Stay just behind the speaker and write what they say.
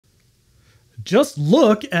Just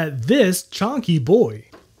look at this chonky boy.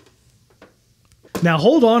 Now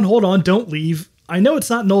hold on, don't leave. I know it's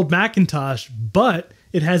not an old Macintosh, but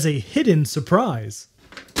it has a hidden surprise.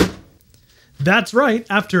 That's right,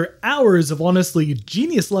 after hours of honestly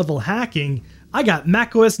genius level hacking, I got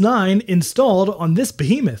macOS 9 installed on this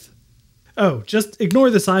behemoth. Oh, just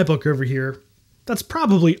ignore this iBook over here. That's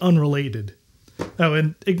probably unrelated. Oh,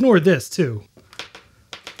 and ignore this too.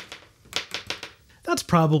 That's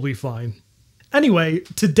probably fine. Anyway,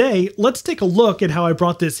 today, let's take a look at how I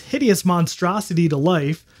brought this hideous monstrosity to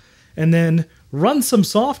life, and then run some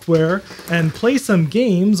software and play some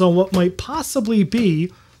games on what might possibly be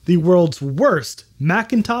the world's worst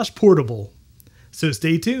Macintosh Portable. So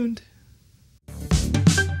stay tuned.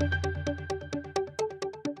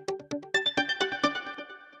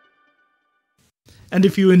 And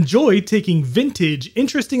if you enjoy taking vintage,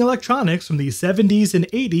 interesting electronics from the 70s and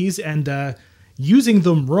 80s and using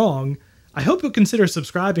them wrong, I hope you'll consider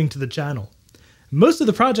subscribing to the channel. Most of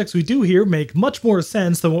the projects we do here make much more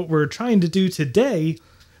sense than what we're trying to do today,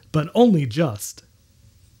 but only just.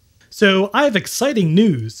 So I have exciting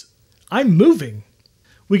news. I'm moving.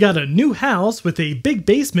 We got a new house with a big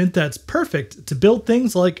basement that's perfect to build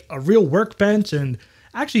things like a real workbench and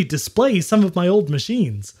actually display some of my old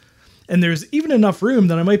machines. And there's even enough room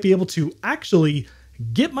that I might be able to actually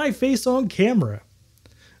get my face on camera.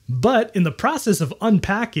 But in the process of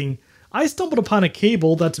unpacking, I stumbled upon a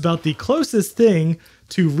cable that's about the closest thing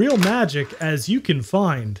to real magic as you can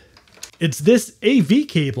find. It's this AV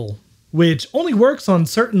cable, which only works on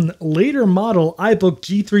certain later model iBook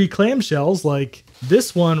G3 clamshells like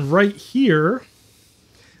this one right here,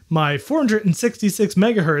 my 466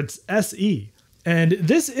 MHz SE. And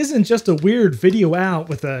this isn't just a weird video out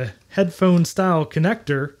with a headphone style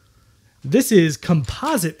connector. This is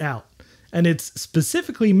composite out, and it's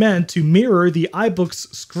specifically meant to mirror the iBook's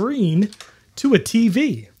screen to a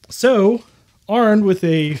TV. So, armed with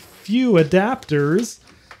a few adapters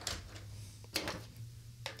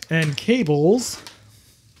and cables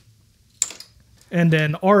and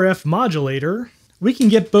an RF modulator, we can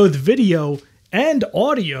get both video and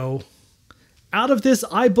audio out of this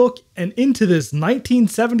iBook and into this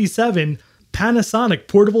 1977 Panasonic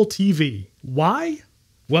portable TV. Why?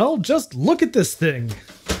 Well, just look at this thing.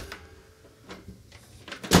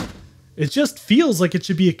 It just feels like it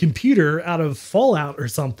should be a computer out of Fallout or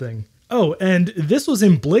something. Oh, and this was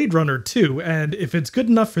in Blade Runner too, and if it's good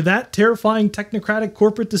enough for that terrifying technocratic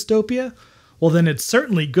corporate dystopia, well then it's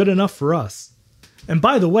certainly good enough for us. And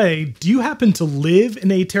by the way, do you happen to live in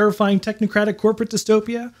a terrifying technocratic corporate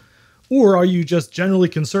dystopia? Or are you just generally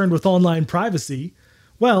concerned with online privacy?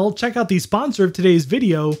 Well, check out the sponsor of today's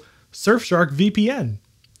video, Surfshark VPN.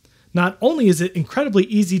 Not only is it incredibly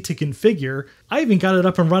easy to configure, I even got it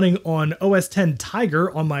up and running on OS X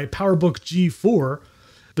Tiger on my PowerBook G4,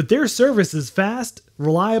 but their service is fast,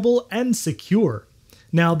 reliable, and secure.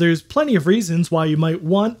 Now, there's plenty of reasons why you might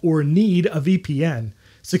want or need a VPN.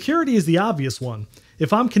 Security is the obvious one.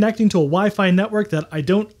 If I'm connecting to a Wi-Fi network that I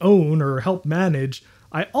don't own or help manage,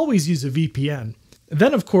 I always use a VPN.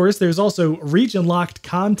 Then of course there's also region-locked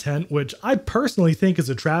content, which I personally think is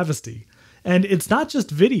a travesty. And it's not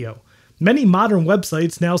just video. Many modern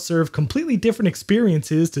websites now serve completely different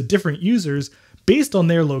experiences to different users based on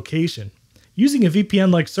their location. Using a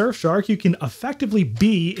VPN like Surfshark, you can effectively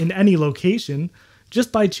be in any location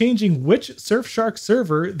just by changing which Surfshark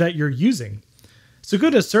server that you're using. So go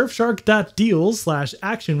to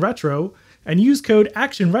surfshark.deals/actionretro and use code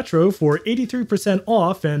ActionRetro for 83%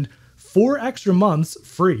 off and 4 extra months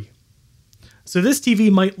free. So this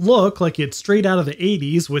TV might look like it's straight out of the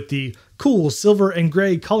 80s with the cool silver and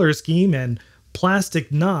gray color scheme and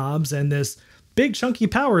plastic knobs and this big chunky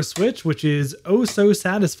power switch which is oh so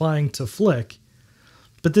satisfying to flick.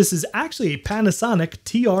 But this is actually a Panasonic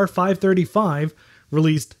TR535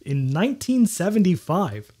 released in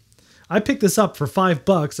 1975. I picked this up for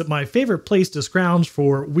 $5 at my favorite place to scrounge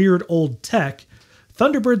for weird old tech,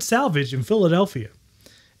 Thunderbird Salvage in Philadelphia.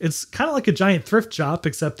 It's kind of like a giant thrift shop,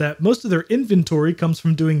 except that most of their inventory comes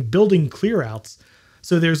from doing building clearouts,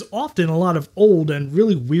 so there's often a lot of old and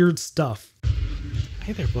really weird stuff.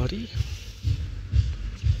 Hey there, buddy.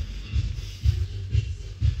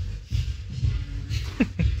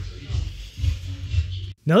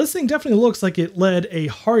 Now this thing definitely looks like it led a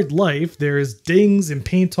hard life. There's dings and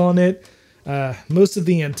paint on it. Most of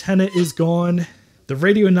the antenna is gone. The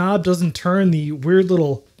radio knob doesn't turn the weird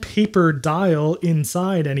little paper dial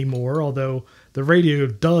inside anymore, although the radio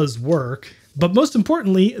does work. But most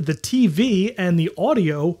importantly, the TV and the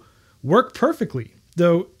audio work perfectly,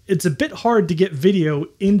 though it's a bit hard to get video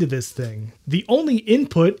into this thing. The only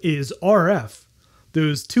input is RF,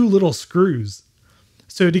 those two little screws.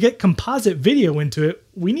 So to get composite video into it,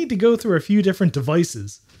 we need to go through a few different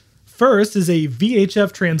devices. First is a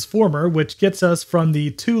VHF transformer, which gets us from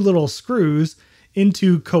the two little screws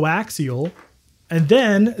into coaxial. And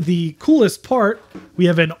then the coolest part, we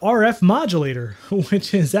have an RF modulator,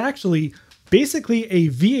 which is actually basically a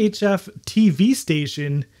VHF TV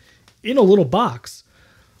station in a little box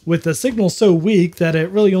with a signal so weak that it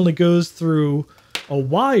really only goes through a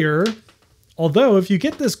wire. Although if you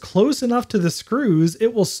get this close enough to the screws,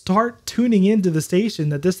 it will start tuning into the station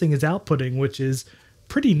that this thing is outputting, which is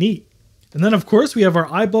pretty neat. And then of course we have our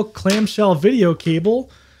iBook clamshell video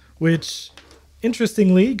cable, which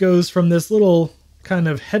interestingly goes from this little kind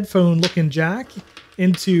of headphone looking jack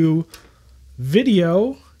into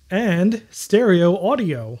video and stereo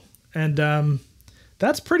audio. And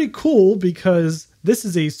that's pretty cool because this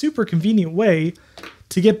is a super convenient way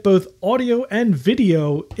to get both audio and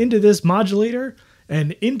video into this modulator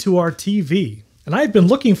and into our TV. And I've been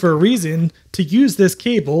looking for a reason to use this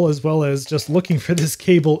cable, as well as just looking for this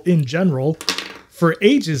cable in general, for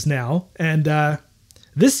ages now. And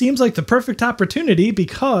this seems like the perfect opportunity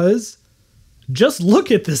because just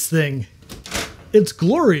look at this thing. It's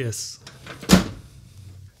glorious.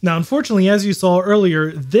 Now, unfortunately, as you saw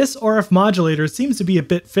earlier, this RF modulator seems to be a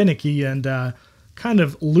bit finicky and kind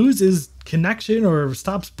of loses connection or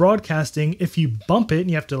stops broadcasting if you bump it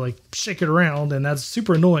and you have to like shake it around, and that's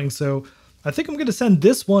super annoying. So I think I'm going to send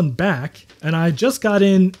this one back, and I just got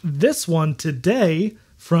in this one today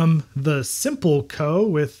from the Simple Co.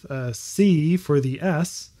 with a C for the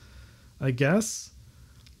S, I guess.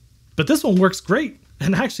 But this one works great,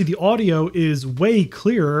 and actually the audio is way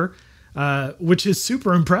clearer, which is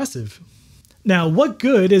super impressive. Now, what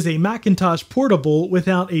good is a Macintosh Portable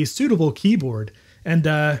without a suitable keyboard? And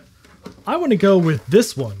I want to go with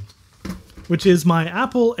this one, which is my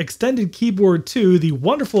Apple Extended Keyboard 2, the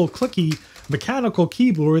wonderful clicky mechanical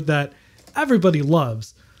keyboard that everybody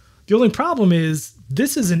loves. The only problem is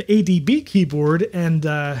this is an ADB keyboard, and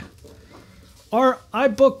our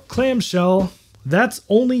iBook clamshell, that's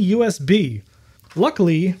only USB.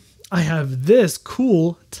 Luckily, I have this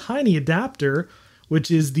cool tiny adapter, which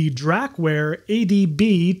is the Drackware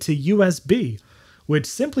ADB to USB, which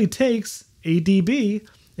simply takes ADB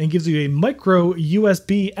and gives you a micro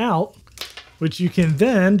USB out, which you can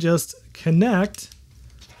then just connect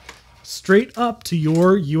straight up to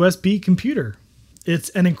your USB computer. It's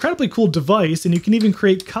an incredibly cool device, and you can even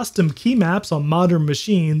create custom key maps on modern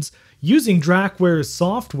machines using Drackware's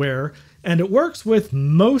software, and it works with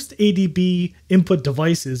most ADB input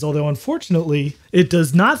devices, although unfortunately it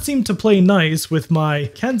does not seem to play nice with my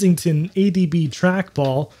Kensington ADB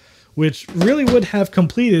trackball, which really would have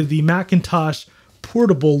completed the Macintosh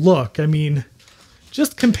Portable look. I mean,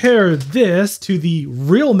 just compare this to the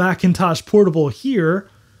real Macintosh Portable here.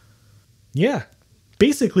 Yeah,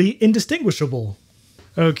 basically indistinguishable.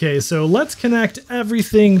 Okay, so let's connect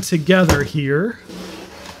everything together here.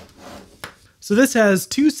 So this has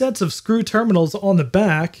two sets of screw terminals on the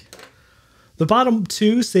back. The bottom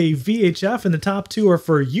two say VHF and the top two are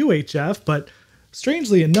for UHF, but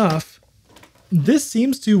strangely enough, this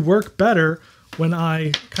seems to work better when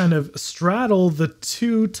I kind of straddle the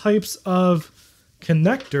two types of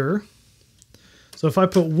connector. So if I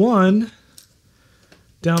put one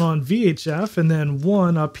down on VHF and then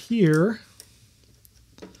one up here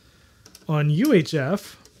on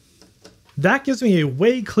UHF, that gives me a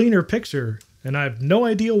way cleaner picture, and I have no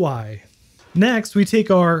idea why. Next, we take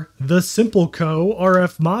our The Simple Co.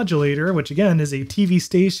 RF modulator, which again is a TV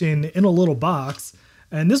station in a little box.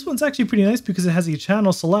 And this one's actually pretty nice because it has a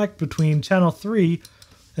channel select between channel 3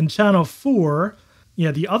 and channel 4.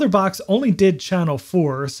 Yeah, the other box only did channel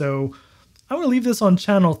 4, so I'm going to leave this on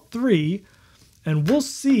channel 3, and we'll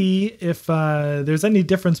see if there's any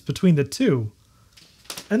difference between the two.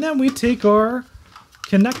 And then we take our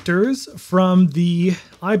connectors from the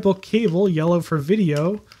iBook cable, yellow for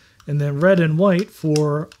video, and then red and white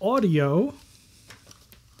for audio.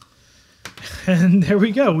 And there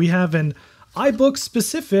we go. We have an iBook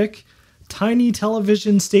specific tiny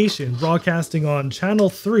television station broadcasting on channel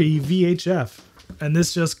 3 VHF. And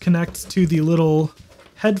this just connects to the little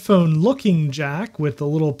headphone looking jack with the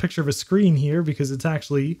little picture of a screen here because it's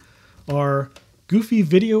actually our goofy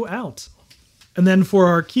video out. And then for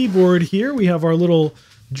our keyboard here, we have our little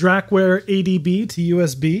Drackware ADB to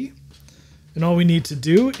USB. And all we need to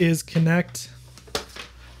do is connect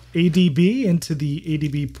ADB into the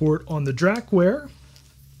ADB port on the Drackware,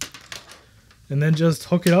 and then just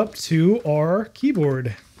hook it up to our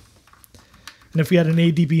keyboard. And if we had an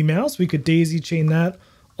ADB mouse, we could daisy chain that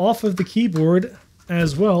off of the keyboard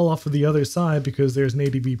as well, off of the other side, because there's an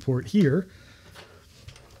ADB port here.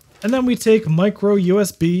 And then we take micro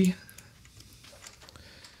USB,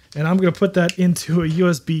 and I'm going to put that into a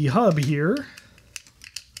USB hub here.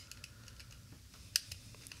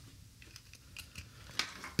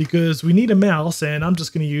 Because we need a mouse, and I'm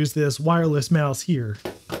just going to use this wireless mouse here.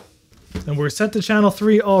 And we're set to channel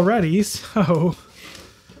 3 already, so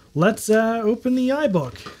let's open the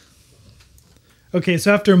iBook. Okay,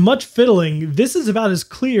 so after much fiddling, this is about as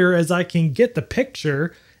clear as I can get the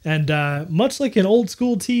picture, and much like an old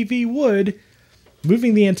school TV would,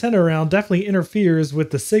 moving the antenna around definitely interferes with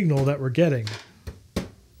the signal that we're getting.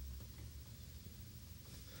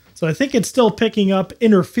 So I think it's still picking up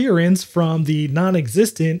interference from the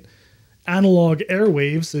non-existent analog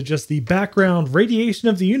airwaves, so just the background radiation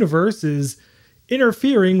of the universe is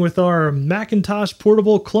interfering with our Macintosh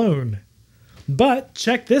Portable clone. But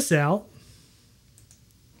check this out.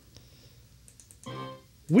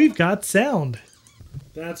 We've got sound.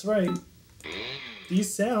 That's right.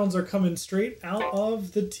 These sounds are coming straight out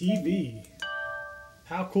of the TV.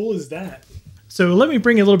 How cool is that? So let me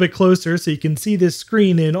bring it a little bit closer so you can see this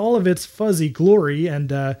screen in all of its fuzzy glory.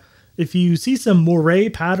 And if you see some moire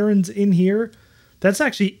patterns in here, that's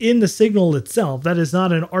actually in the signal itself. That is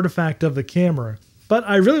not an artifact of the camera. But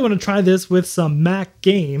I really want to try this with some Mac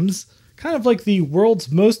games, kind of like the world's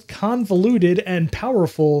most convoluted and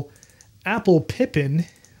powerful Apple Pippin.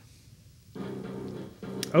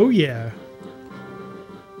 Oh yeah.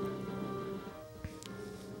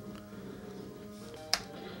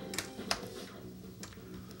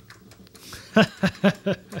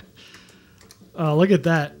 Oh, look at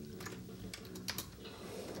that.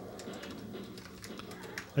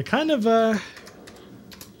 It kind of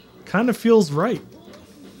feels right.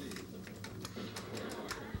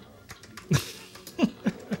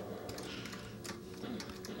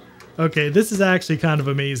 Okay, this is actually kind of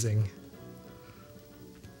amazing.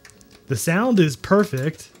 The sound is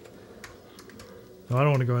perfect. Oh, I don't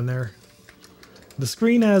want to go in there. The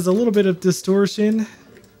screen has a little bit of distortion,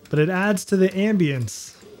 but it adds to the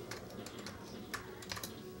ambience.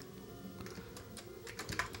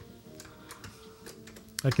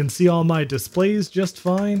 I can see all my displays just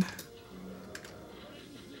fine.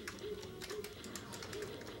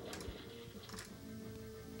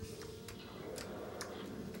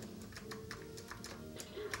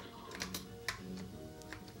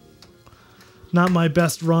 Not my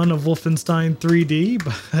best run of Wolfenstein 3D,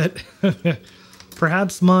 but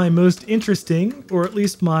perhaps my most interesting, or at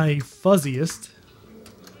least my fuzziest.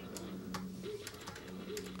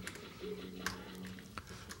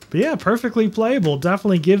 But yeah, perfectly playable.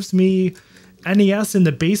 Definitely gives me NES in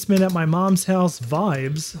the basement at my mom's house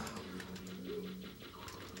vibes.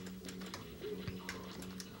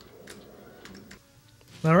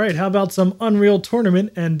 Alright, how about some Unreal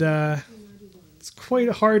Tournament? And it's quite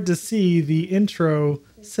hard to see the intro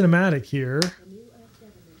cinematic here.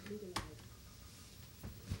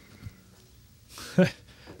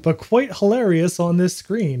 But quite hilarious on this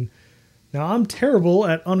screen. Now, I'm terrible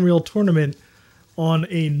at Unreal Tournament on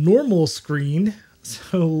a normal screen,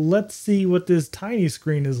 so let's see what this tiny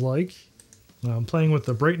screen is like. I'm playing with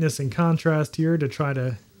the brightness and contrast here to try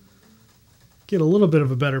to get a little bit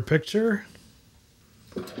of a better picture.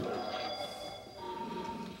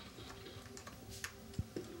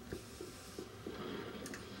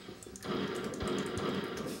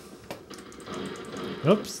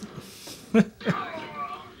 Oops.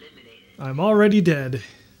 I'm already dead.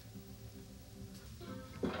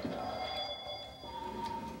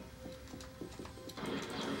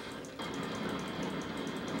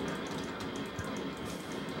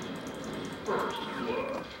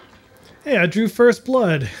 Hey, I drew first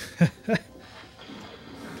blood.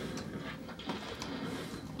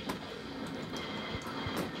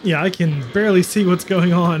 Yeah, I can barely see what's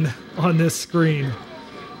going on this screen.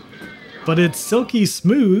 But it's silky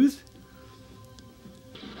smooth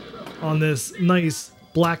on this nice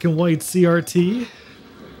black and white CRT.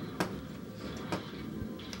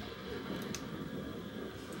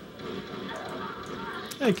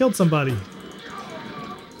 Hey, I killed somebody.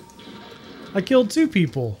 I killed 2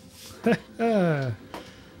 people.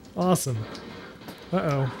 Awesome.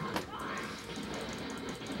 Uh-oh.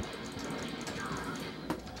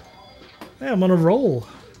 Hey, I'm on a roll.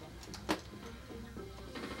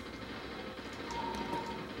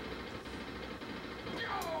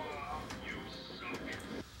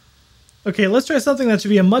 Okay, let's try something that should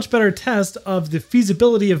be a much better test of the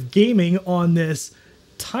feasibility of gaming on this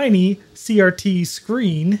tiny CRT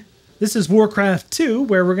screen. This is Warcraft 2,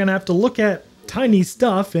 where we're going to have to look at tiny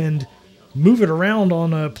stuff and move it around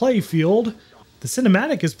on a play field. The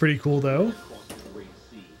cinematic is pretty cool, though.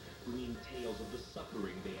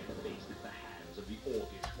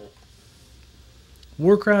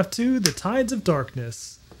 Warcraft 2, The Tides of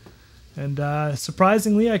Darkness. And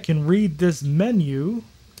surprisingly, I can read this menu.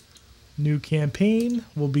 New campaign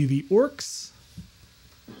will be the Orcs.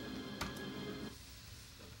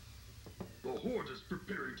 The Horde is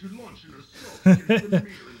preparing to launch an assault against the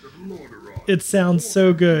mainland of Lordaeron. It sounds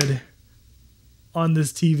so good on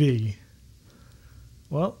this TV.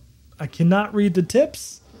 Well, I cannot read the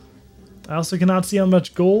tips. I also cannot see how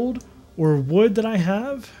much gold or wood that I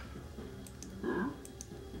have.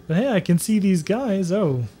 But hey, I can see these guys.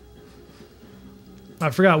 Oh. I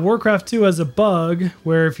forgot, Warcraft 2 has a bug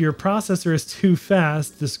where if your processor is too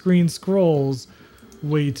fast, the screen scrolls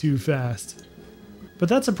way too fast. But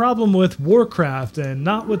that's a problem with Warcraft and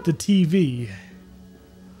not with the TV.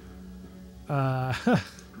 I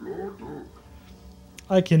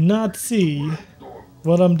cannot see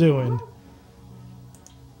what I'm doing.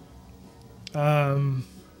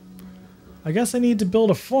 I guess I need to build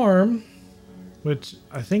a farm, which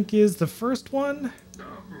I think is the first one.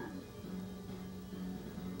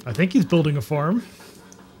 I think he's building a farm.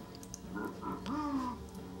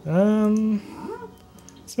 Let's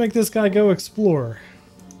make this guy go explore.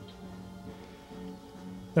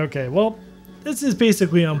 Okay, well, this is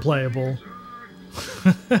basically unplayable.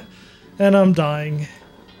 And I'm dying.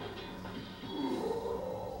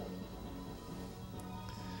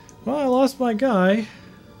 Well, I lost my guy.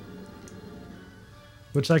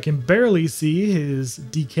 Which I can barely see his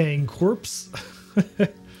decaying corpse.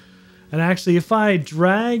 And actually, if I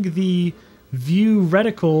drag the view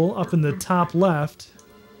reticle up in the top left,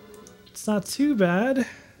 it's not too bad.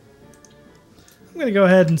 I'm going to go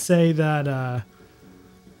ahead and say that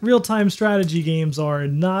real-time strategy games are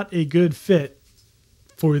not a good fit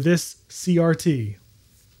for this CRT.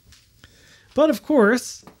 But of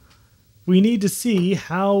course, we need to see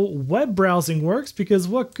how web browsing works, because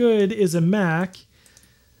what good is a Mac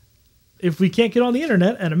if we can't get on the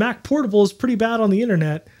internet? And a Mac Portable is pretty bad on the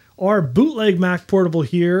internet. Our bootleg Mac Portable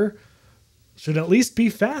here should at least be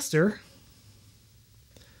faster.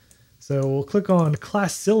 So we'll click on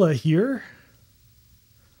Classilla here.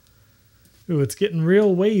 Ooh, it's getting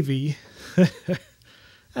real wavy.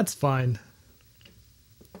 That's fine.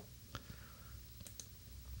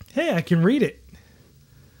 Hey, I can read it.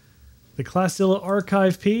 The Classilla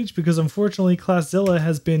archive page, because unfortunately Classilla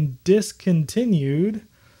has been discontinued.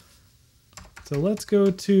 So let's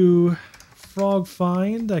go to Frog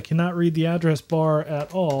Find. I cannot read the address bar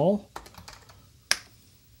at all.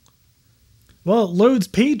 Well, it loads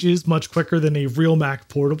pages much quicker than a real Mac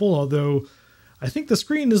Portable, although I think the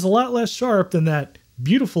screen is a lot less sharp than that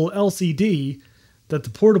beautiful LCD that the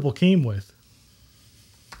Portable came with.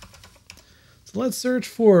 So let's search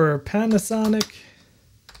for Panasonic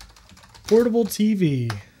Portable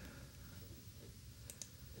TV.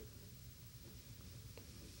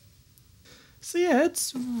 So yeah,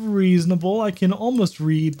 it's reasonable. I can almost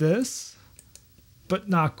read this, but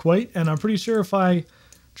not quite. And I'm pretty sure if I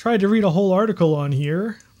tried to read a whole article on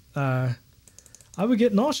here, I would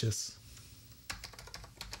get nauseous.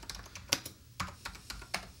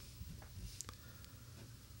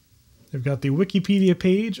 They've got the Wikipedia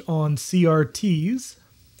page on CRTs.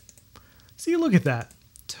 See, look at that.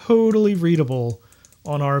 Totally readable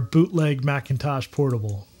on our bootleg Macintosh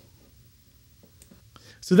Portable.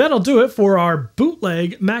 So that'll do it for our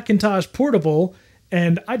bootleg Macintosh Portable,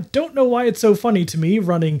 and I don't know why it's so funny to me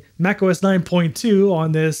running macOS 9.2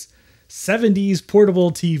 on this 70's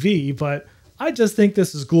portable TV, but I just think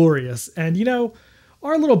this is glorious. And you know,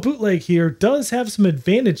 our little bootleg here does have some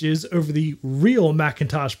advantages over the real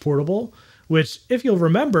Macintosh Portable, which, if you'll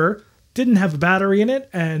remember, didn't have a battery in it,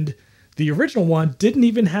 and the original one didn't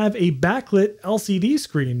even have a backlit LCD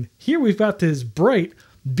screen. Here we've got this bright,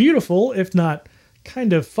 beautiful, if not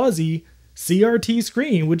kind of fuzzy CRT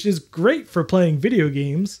screen, which is great for playing video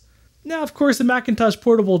games. Now, of course, the Macintosh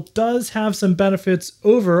Portable does have some benefits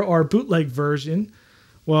over our bootleg version.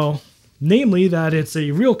 Well, namely that it's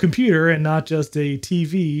a real computer and not just a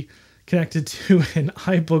TV connected to an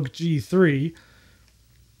iBook G3.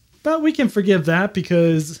 But we can forgive that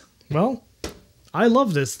because, well, I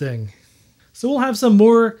love this thing. So we'll have some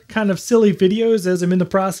more kind of silly videos as I'm in the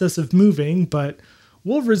process of moving, but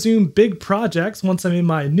we'll resume big projects once I'm in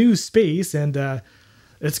my new space, and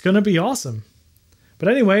it's going to be awesome. But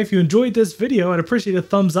anyway, if you enjoyed this video, I'd appreciate a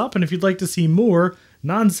thumbs up, and if you'd like to see more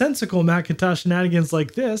nonsensical Macintosh shenanigans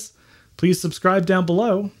like this, please subscribe down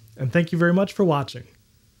below, and thank you very much for watching.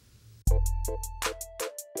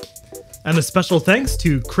 And a special thanks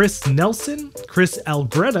to Chris Nelson, Chris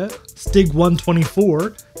Algretta,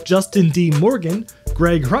 Stig124, Justin D. Morgan,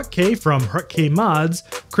 Greg Hrutke from Hrutke Mods,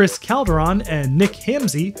 Chris Calderon and Nick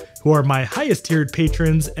Hamsey, who are my highest tiered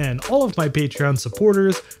patrons, and all of my Patreon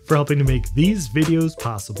supporters for helping to make these videos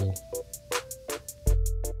possible.